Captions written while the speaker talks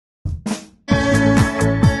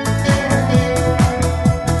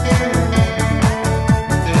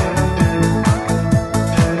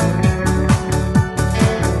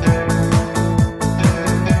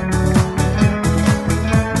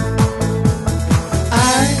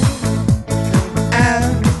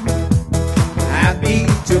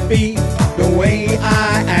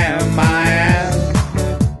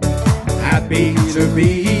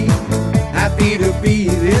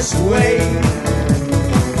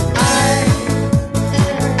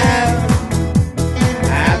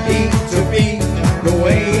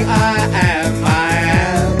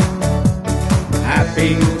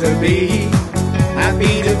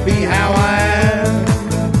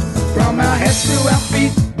to our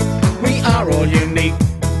feet. We are all unique.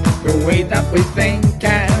 The way that we think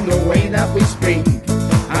and the way that we speak.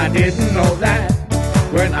 I didn't know that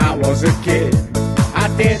when I was a kid. I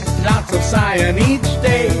did lots of sighing each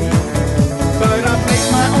day. But I played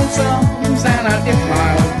my own songs and I did my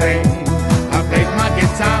own thing. I played my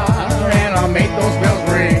guitar and I made those bells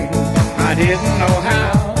ring. I didn't know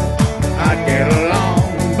how I'd get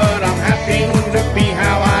along, but I'm happy to be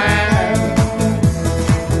how I am.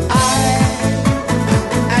 I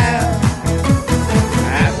am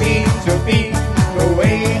happy to be the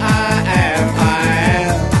way I am. I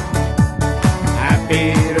am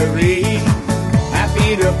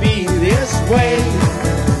happy to be this way.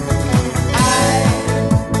 I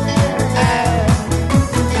am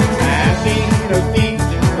happy to be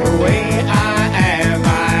the way I am.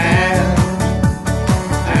 I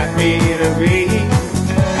am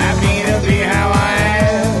happy to be how I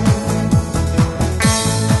am.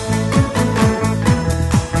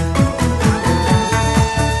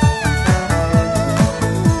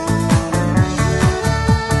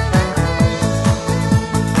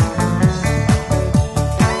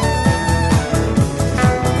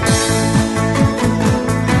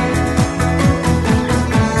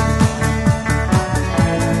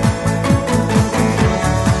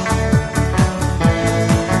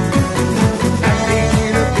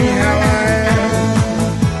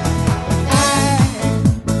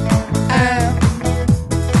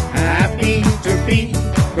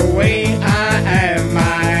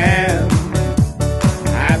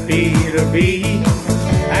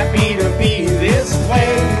 Happy to be this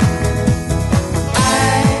way.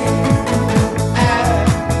 I am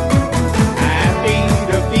happy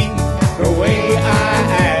to be the way I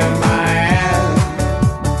am. I am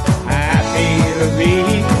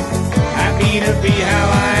happy to be how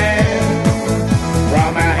I am.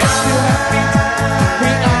 From our heads to our feet,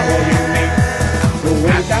 we are all unique. The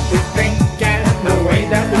way that we think and the way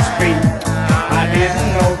that we speak. I didn't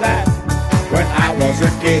know that when I was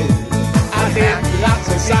a kid. I did lots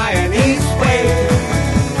of sighing each way,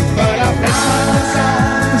 but I played my own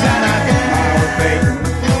songs and I did my own thing.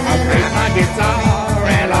 I played my guitar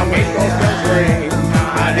and I made those bells ring.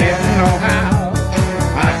 I didn't know how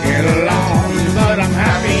I'd get along, but I'm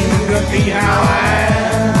happy to be how I am.